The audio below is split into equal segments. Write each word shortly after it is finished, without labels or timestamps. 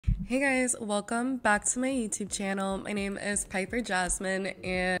Hey guys, welcome back to my YouTube channel. My name is Piper Jasmine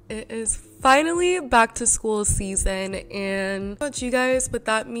and it is finally back to school season, and about you guys, but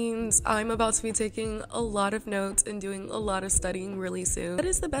that means I'm about to be taking a lot of notes and doing a lot of studying really soon. What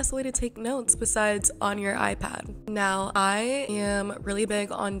is the best way to take notes besides on your iPad? Now, I am really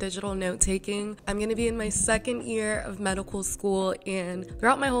big on digital note taking. I'm going to be in my second year of medical school, and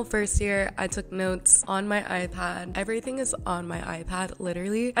throughout my whole first year, I took notes on my iPad. Everything is on my iPad,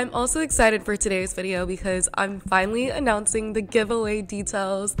 literally. I'm also excited for today's video because I'm finally announcing the giveaway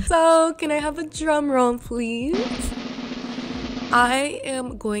details. So, can I have a drum roll, please? I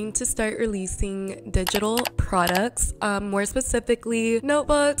am going to start releasing digital products, more specifically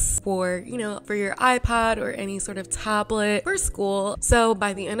notebooks for your iPad or any sort of tablet for school. So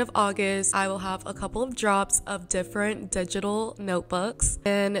by the end of August, I will have a couple of drops of different digital notebooks,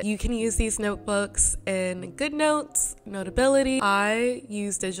 and you can use these notebooks in GoodNotes, Notability. I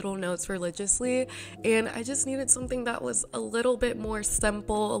use digital notes religiously, and I just needed something that was a little bit more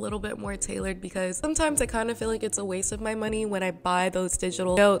simple, a little bit more tailored, because sometimes I kind of feel like it's a waste of my money when I buy those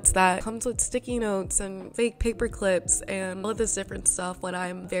digital notes that comes with sticky notes and fake paper clips and all of this different stuff when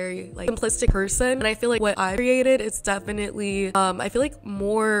I'm very simplistic person. And I feel like what I created is definitely I feel like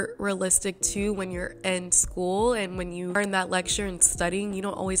more realistic too when you're in school and when you are in that lecture and studying. You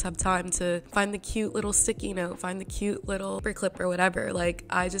don't always have time to find the cute little sticky note, find the cute little paper clip or whatever. Like,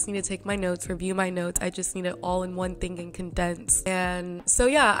 I just need to take my notes, review my notes. I just need it all in one thing and condense. And so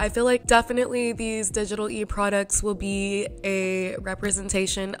yeah, I feel like definitely these digital e-products will be a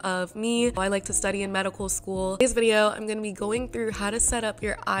representation of me. I like to study in medical school. In today's video, I'm going to be going through how to set up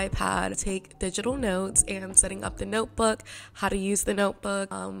your iPad, take digital notes, and setting up the notebook, how to use the notebook,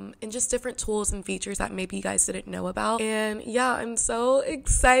 and just different tools and features that maybe you guys didn't know about. And yeah, I'm so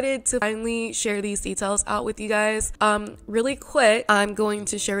excited to finally share these details out with you guys. Really quick, I'm going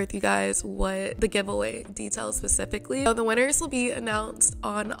to share with you guys what the giveaway details specifically. So the winners will be announced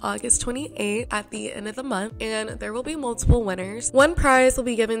on August 28th at the end of the month, and there will be multiple winners. One prize will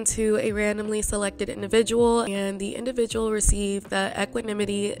be given to a randomly selected individual, and the individual will receive the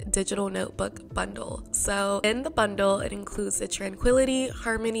Equanimity Digital Notebook Bundle. So in the bundle, it includes the Tranquility,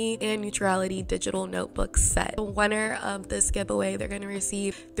 Harmony, and Neutrality Digital Notebook set. The winner of this giveaway, they're going to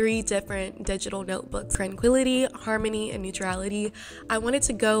receive 3 different digital notebooks: Tranquility, Harmony, and Neutrality. I wanted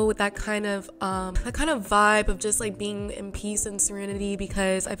to go with that kind of vibe of just like being in peace and serenity,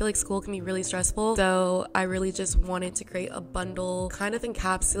 because I feel like school can be really stressful. So I really just wanted to create a bundle kind of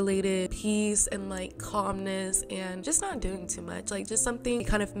encapsulated peace and like calmness and just not doing too much, like just something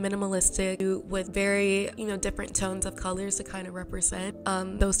kind of minimalistic with very different tones of colors to kind of represent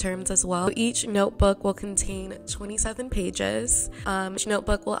those terms as well. So each notebook will contain 27 pages. Each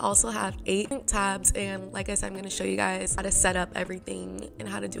notebook will also have 8 tabs, and like I said, I'm going to show you guys how to set up everything and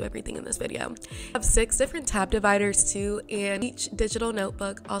how to do everything in this video. I have 6 different tab dividers too, and each digital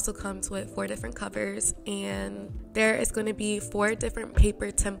notebook also comes with 4 different covers, and there is going to be 4 different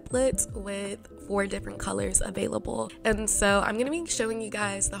paper templates with 4 different colors available. And so I'm going to be showing you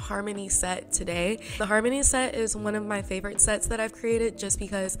guys the Harmony set today. The Harmony set is one of my favorite sets that I've created just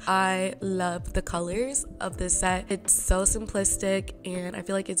because I love the colors of this set. It's so simplistic, and I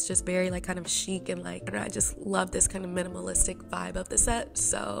feel like it's just very kind of chic, and I don't know, I just love this kind of minimalistic vibe of the set.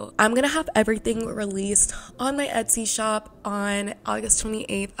 So I'm going to have everything released on my Etsy shop on August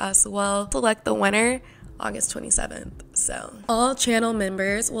 28th as well. Select the winner August 27th. So all channel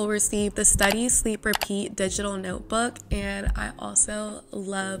members will receive the Study, Sleep, Repeat digital notebook, and I also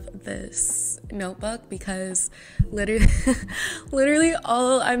love this notebook because literally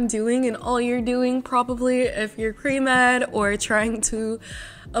all I'm doing and all you're doing probably if you're pre-med or trying to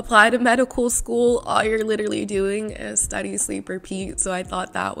apply to medical school, all you're literally doing is study, sleep, repeat. So I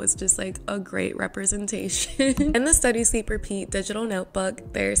thought that was just like a great representation. In the Study, Sleep, Repeat digital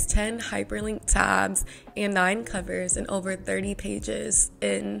notebook, there's 10 hyperlink tabs and 9 covers and over 30 pages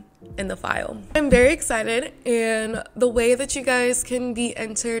in the file. I'm very excited, and the way that you guys can be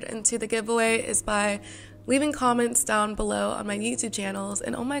entered into the giveaway is by leaving comments down below on my YouTube channels.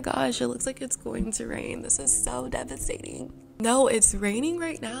 And oh my gosh, it looks like it's going to rain. This is so devastating. No, it's raining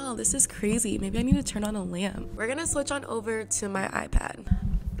right now. This is crazy. Maybe I need to turn on a lamp. We're gonna switch on over to my iPad.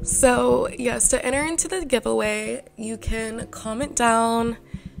 So yes, to enter into the giveaway, you can comment down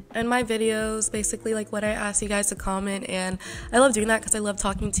in my videos, basically like what I asked you guys to comment, and I love doing that because I love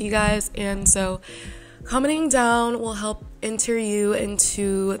talking to you guys. And so commenting down will help enter you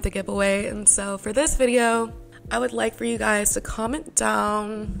into the giveaway. And so for this video, I would like for you guys to comment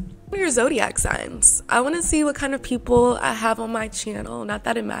down Your zodiac signs. I want to see what kind of people I have on my channel. Not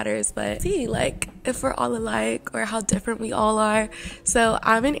that it matters, but see like if we're all alike or how different we all are. So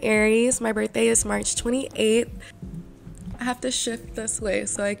I'm an Aries. My birthday is March 28th. I have to shift this way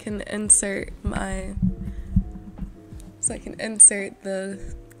so I can insert the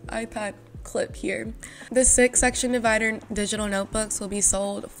iPad clip here. The 6-section divider digital notebooks will be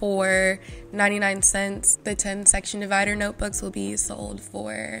sold for 99 cents. The 10-section divider notebooks will be sold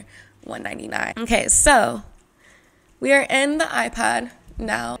for $1.99. Okay, so we are in the iPad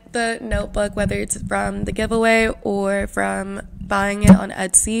now. The notebook, whether it's from the giveaway or from buying it on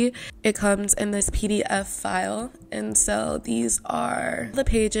Etsy, it comes in this PDF file, and so these are the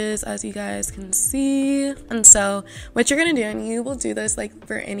pages, as you guys can see. And so what you're gonna do, and you will do this like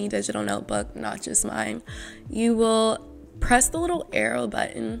for any digital notebook, not just mine, you will press the little arrow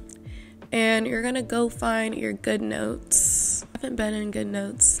button and you're gonna go find your GoodNotes. I haven't been in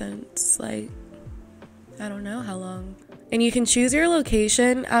GoodNotes since like I don't know how long. And you can choose your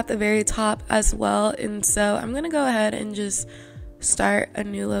location at the very top as well. And so I'm gonna go ahead and just start a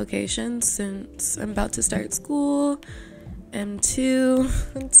new location since I'm about to start school.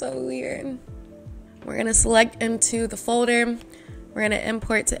 M2. That's so weird. We're gonna select M2, the folder. We're gonna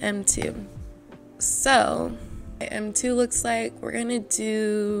import to M2. So M2 looks like I'm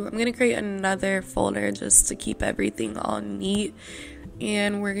gonna create another folder just to keep everything all neat.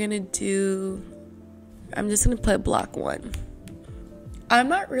 And I'm just gonna put block 1. I'm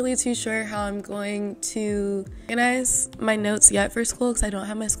not really too sure how I'm going to organize my notes yet for school because I don't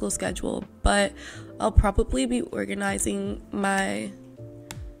have my school schedule, but I'll probably be organizing my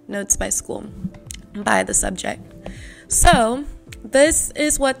notes by school, by the subject. So this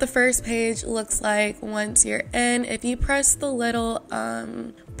is what the first page looks like once you're in. If you press the little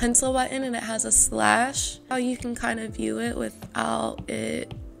pencil button and it has a slash, how you can kind of view it without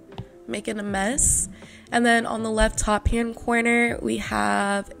it making a mess. And then on the left top hand corner, we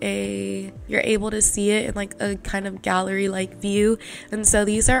have you're able to see it in like a kind of gallery like view. And so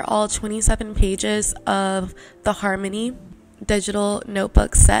these are all 27 pages of the Harmony digital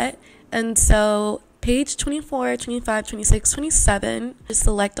notebook set. And so page 24, 25, 26, 27, just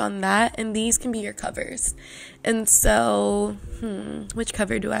select on that, and these can be your covers. And so, which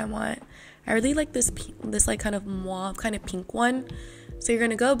cover do I want? I really like this like kind of mauve, kind of pink one. So you're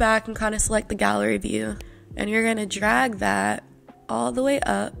going to go back and kind of select the gallery view, and you're going to drag that all the way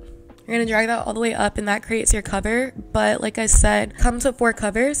up. You're going to drag that all the way up, and that creates your cover. But like I said, it comes with 4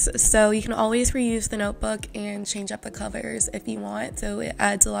 covers, so you can always reuse the notebook and change up the covers if you want. So it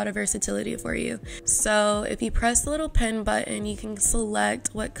adds a lot of versatility for you. So if you press the little pen button, you can select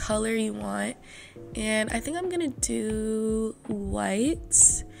what color you want. And I think I'm going to do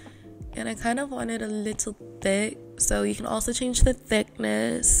white. And I kind of want it a little thick, so you can also change the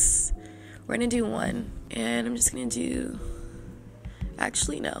thickness. We're gonna do 1, and I'm just gonna do,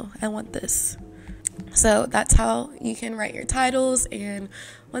 actually no, I want this. So that's how you can write your titles, and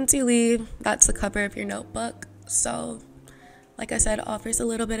once you leave, that's the cover of your notebook. So like I said, it offers a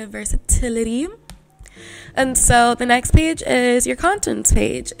little bit of versatility. And so the next page is your contents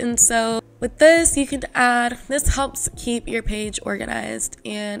page. And so with this, this helps keep your page organized,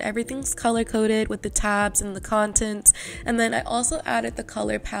 and everything's color coded with the tabs and the contents. And then I also added the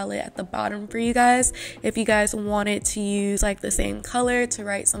color palette at the bottom for you guys if you guys wanted to use like the same color to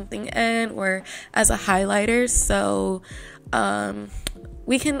write something in or as a highlighter. So I'll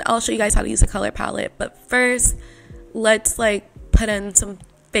show you guys how to use a color palette, but first let's like put in some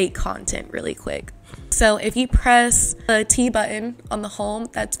fake content really quick. So if you press the T button on the home,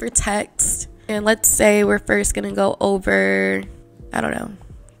 that's for text. And let's say we're first gonna go over, I don't know,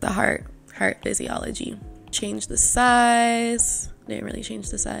 the heart physiology. Change the size. Didn't really change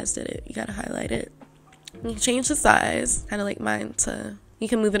the size, did it? You gotta highlight it. You can change the size, kind of like mine you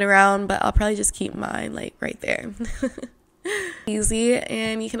can move it around, but I'll probably just keep mine like right there. Easy.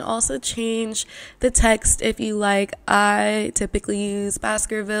 And you can also change the text if you like. I typically use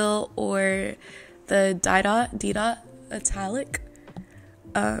Baskerville or the D dot italic.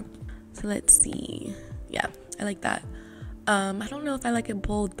 So let's see. Yeah, I like that. I don't know if I like it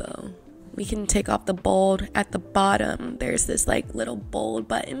bold though. We can take off the bold at the bottom. There's this like little bold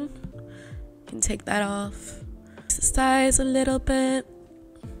button. You can take that off. Size a little bit.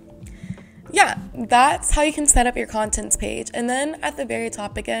 Yeah, that's how you can set up your contents page. And then at the very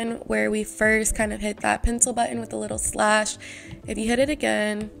top again, where we first kind of hit that pencil button with the little slash, if you hit it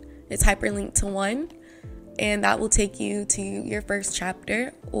again, it's hyperlinked to 1, and that will take you to your first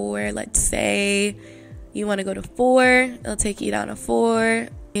chapter. Or let's say you want to go to 4, it'll take you down to 4.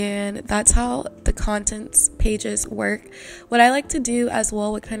 And that's how the contents pages work. What I like to do as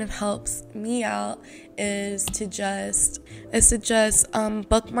well, what kind of helps me out, is to just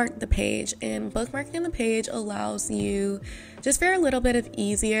bookmark the page. And bookmarking the page allows you just for a little bit of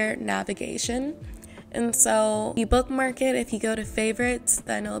easier navigation. And so you bookmark it. If you go to favorites,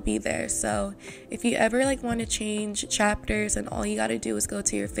 then it'll be there. So if you ever want to change chapters, and all you got to do is go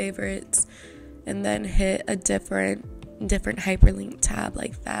to your favorites and then hit a different hyperlink tab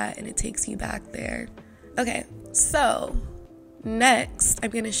like that, and it takes you back there. Okay, so next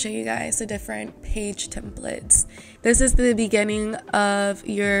I'm going to show you guys the different page templates. This is the beginning of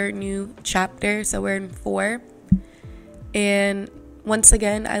your new chapter, so we're in 4. And once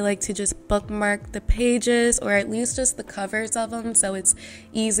again, I like to just bookmark the pages, or at least just the covers of them, so it's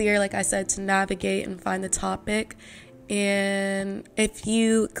easier, like I said, to navigate and find the topic. And if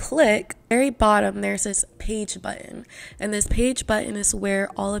you click very bottom, there's this page button, and this page button is where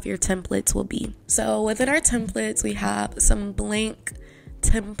all of your templates will be. So within our templates, we have some blank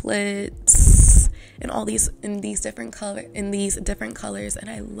templates and all these in these different colors, and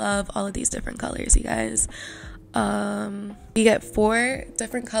I love all of these different colors, you guys. You get 4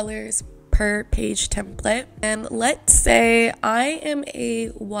 different colors per page template. And let's say I am a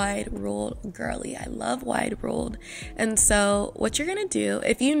wide ruled girly. I love wide ruled. And so what you're gonna do,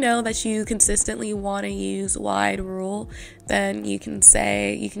 if you know that you consistently want to use wide rule, then you can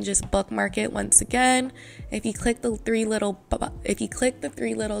just bookmark it once again. If you click the 3 little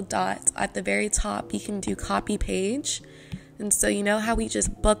dots at the very top, you can do copy page. And so you know how we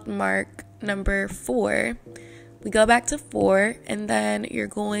just bookmark number 4. We go back to 4, and then you're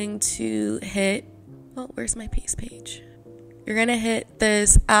going to hit, where's my paste page? You're going to hit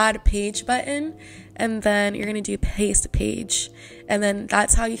this add page button, and then you're going to do paste page. And then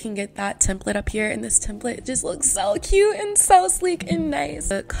that's how you can get that template up here. And this template just looks so cute and so sleek and nice.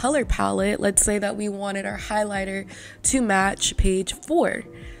 The color palette, let's say that we wanted our highlighter to match page 4.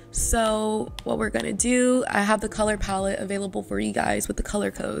 So what we're going to do, I have the color palette available for you guys with the color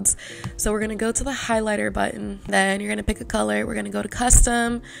codes. So we're going to go to the highlighter button. Then you're going to pick a color. We're going to go to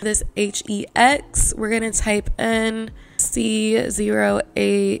custom. This HEX, we're going to type in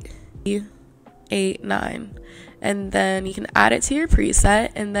C0889. And then you can add it to your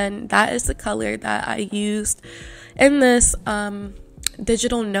preset. And then that is the color that I used in this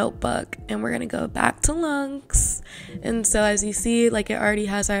digital notebook. And we're gonna go back to lunks, and so as you see, it already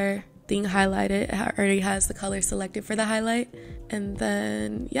has our thing highlighted. It already has the color selected for the highlight, and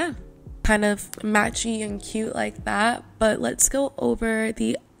then kind of matchy and cute like that. But let's go over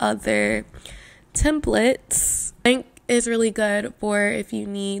the other templates. Blank is really good for if you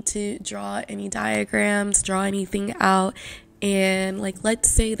need to draw any diagrams, draw anything out. And let's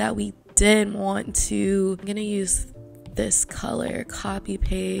say that we did want to, I'm gonna use this color, copy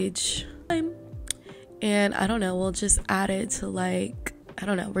page, and I don't know, we'll just add it to we're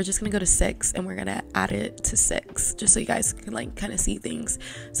just gonna go to 6, and we're gonna add it to 6 just so you guys can kind of see things.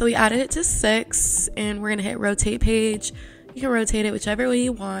 So we added it to 6, and we're gonna hit rotate page. You can rotate it whichever way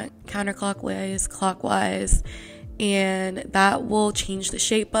you want, counterclockwise, clockwise, and that will change the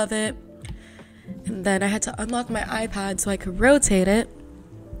shape of it. And then I had to unlock my iPad so I could rotate it.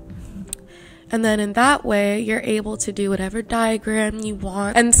 And then in that way, you're able to do whatever diagram you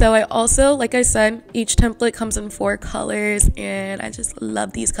want. And so I also, like I said, each template comes in 4 colors, and I just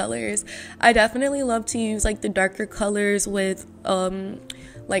love these colors. I definitely love to use the darker colors with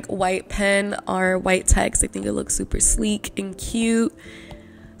white pen or white text. I think it looks super sleek and cute.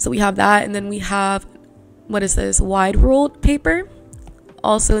 So we have that, and then we have, what is this, wide ruled paper,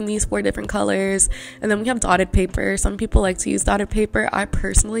 also in these 4 different colors. And then we have dotted paper. Some people like to use dotted paper. I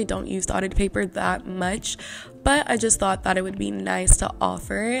personally don't use dotted paper that much, but I just thought that it would be nice to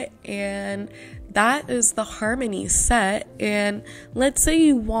offer it. And that is the Harmony set. And let's say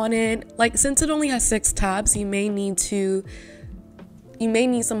you wanted, since it only has 6 tabs, you may need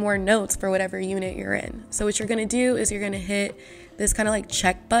some more notes for whatever unit you're in. So what you're going to do is you're going to hit this kind of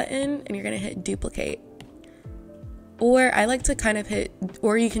check button, and you're going to hit duplicate. Or I like to kind of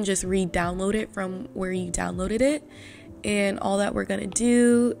or you can just re-download it from where you downloaded it. And all that we're going to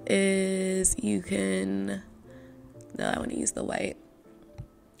do is I want to use the white.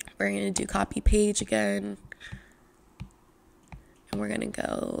 We're going to do copy page again. And we're going to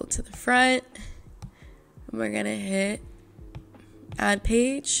go to the front. And we're going to hit add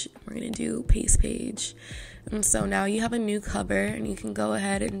page. We're going to do paste page. And so now you have a new cover, and you can go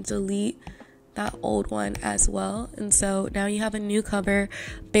ahead and delete that old one as well. And so now you have a new cover,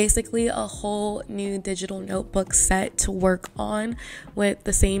 basically a whole new digital notebook set to work on with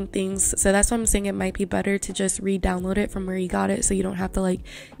the same things. So that's why I'm saying it might be better to just re-download it from where you got it, so you don't have to like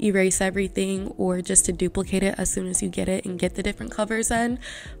erase everything or just to duplicate it as soon as you get it and get the different covers in.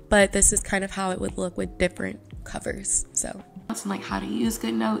 But this is kind of how it would look with different covers. So it's like how to use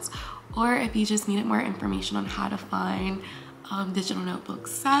GoodNotes, or if you just needed more information on how to find digital notebook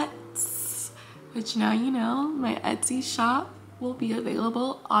sets, which now you know, my Etsy shop will be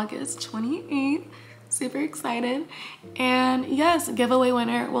available August 28th. Super excited. And yes, giveaway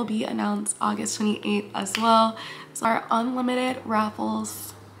winner will be announced August 28th as well. So our unlimited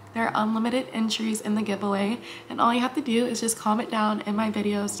raffles, there are unlimited entries in the giveaway, and all you have to do is just comment down in my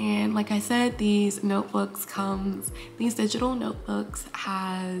videos. And like I said, these digital notebooks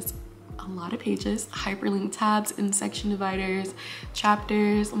has a lot of pages, hyperlink tabs and section dividers,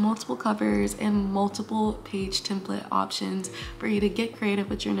 chapters, multiple covers, and multiple page template options for you to get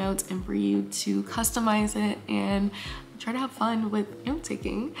creative with your notes and for you to customize it and try to have fun with note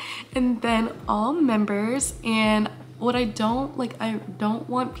taking. And then all members, and what I don't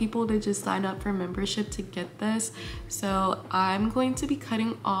want people to just sign up for membership to get this, so I'm going to be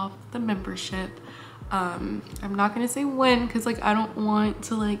cutting off the membership. I'm not gonna say when, because like I don't want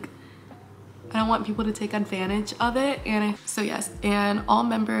people to take advantage of it. And so yes, and all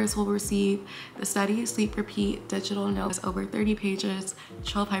members will receive the Study, Sleep, Repeat digital notes over 30 pages,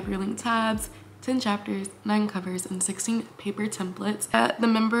 12 hyperlink tabs, 10 chapters, 9 covers, and 16 paper templates. The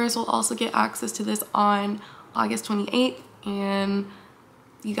members will also get access to this on August 28th, and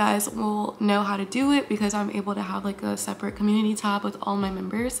you guys will know how to do it because I'm able to have like a separate community tab with all my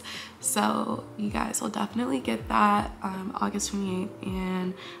members. So you guys will definitely get that August 28th.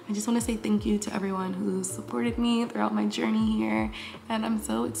 And I just want to say thank you to everyone who supported me throughout my journey here. And I'm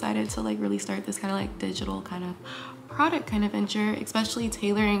so excited to like really start this kind of like digital kind of product kind of venture, especially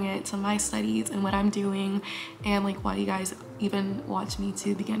tailoring it to my studies and what I'm doing and like why you guys even watch me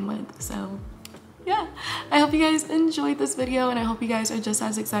to begin with. So yeah, I hope you guys enjoyed this video, and I hope you guys are just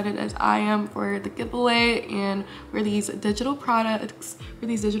as excited as I am for the giveaway and for these digital products.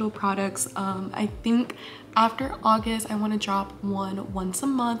 I think after August I want to drop one once a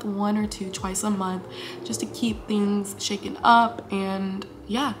month, one or two twice a month, just to keep things shaken up. And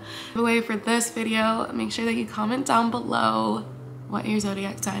yeah, giveaway for this video, make sure that you comment down below what your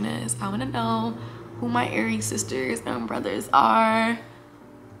zodiac sign is. I want to know who my Aries sisters and brothers are.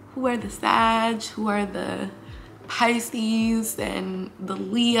 Who are the Sag, who are the Pisces, and the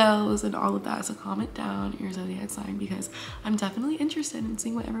Leos, and all of that. So comment down your zodiac sign because I'm definitely interested in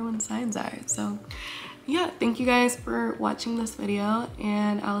seeing what everyone's signs are. So yeah, thank you guys for watching this video,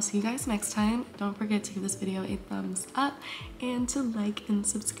 and I'll see you guys next time. Don't forget to give this video a thumbs up and to like and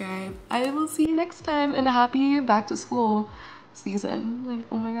subscribe. I will see you next time, and happy back to school season. Like,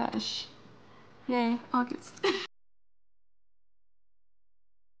 oh my gosh. Yay, August.